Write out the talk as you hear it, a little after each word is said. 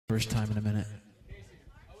First time in a minute.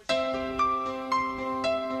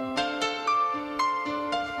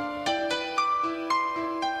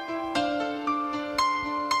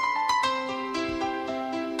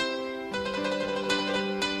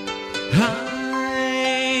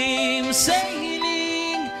 I'm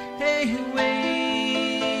sailing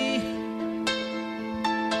away,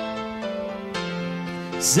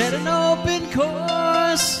 set an open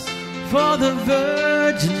course for the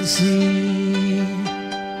virgin sea,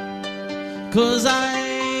 'cause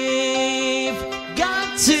I've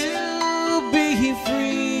got to be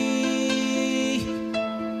free,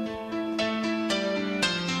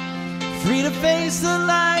 free to face the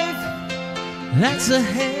life that's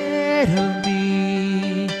ahead of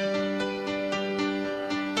me.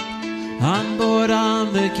 On board,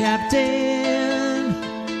 I'm the captain,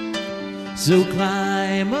 so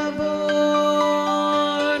climb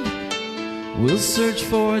aboard. We'll search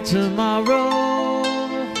for tomorrow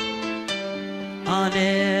on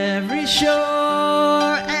every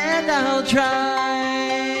shore, and I'll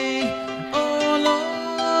try, oh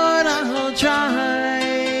Lord, I'll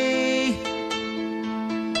try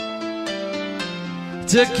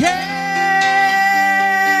to carry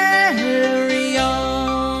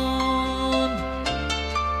on.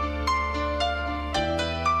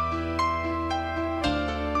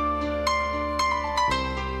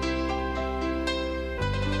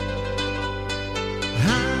 I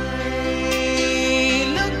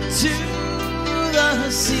look to the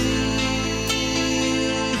sea,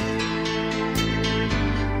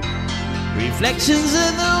 reflections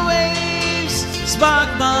in the waves spark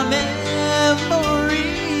my memory.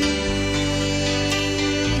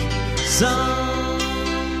 Some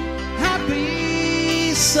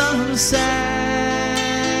happy, some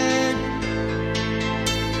sad.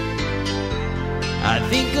 I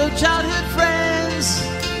think of childhood friends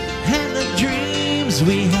and the dreams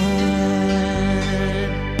we had.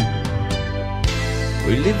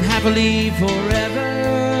 We live happily forever,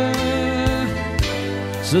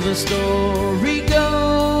 so the story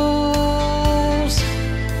goes.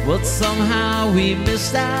 But somehow we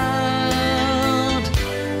missed out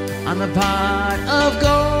on the pot of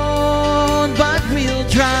gold. But we'll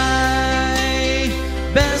try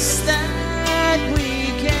best that we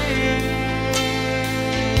can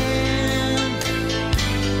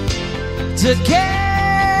to carry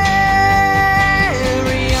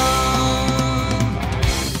on.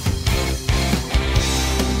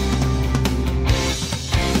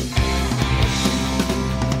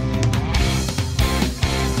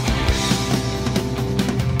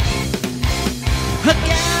 A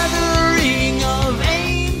gathering of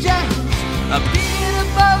angels appeared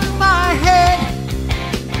above my head.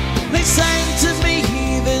 They sang to me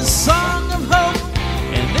this song of hope,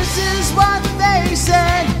 and this is what they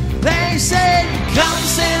said. They said, come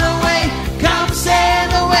sail away, come sail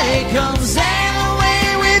away, come sail away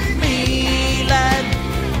with me, lad.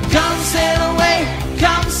 Come sail away,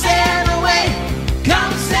 come sail away,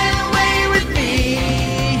 come sail away with me.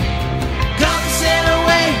 Come sail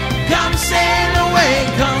away, come sail away,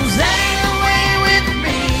 come sail away with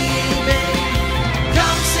me, baby.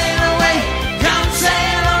 Come sail away, come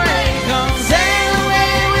sail away, come sail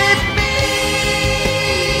away with me.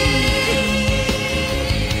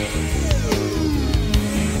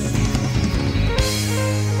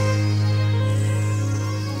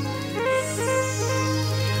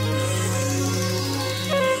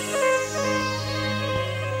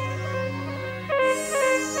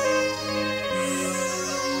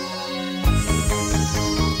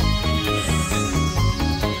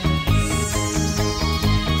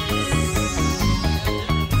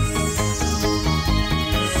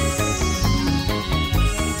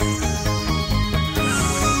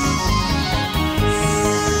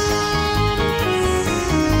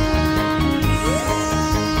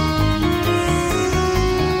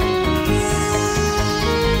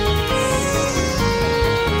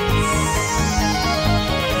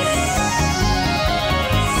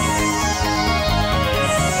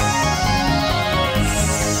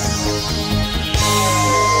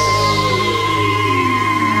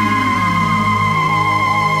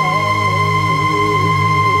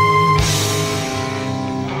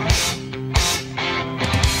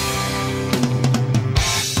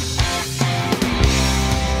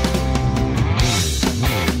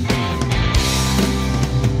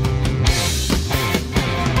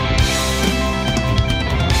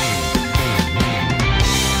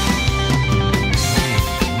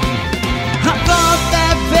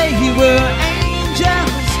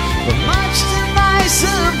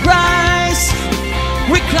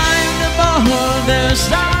 their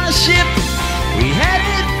starship. We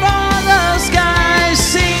headed for the sky,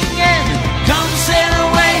 sing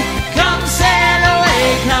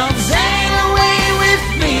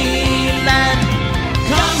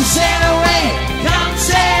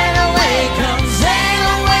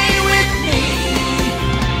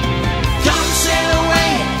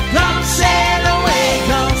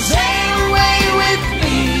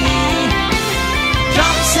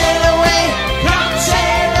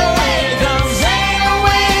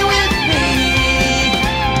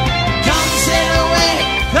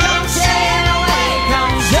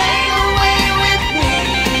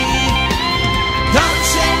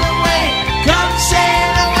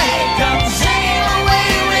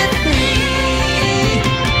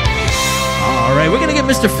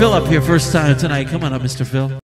Mr. Phil up here first time tonight. Come on up, Mr. Phil.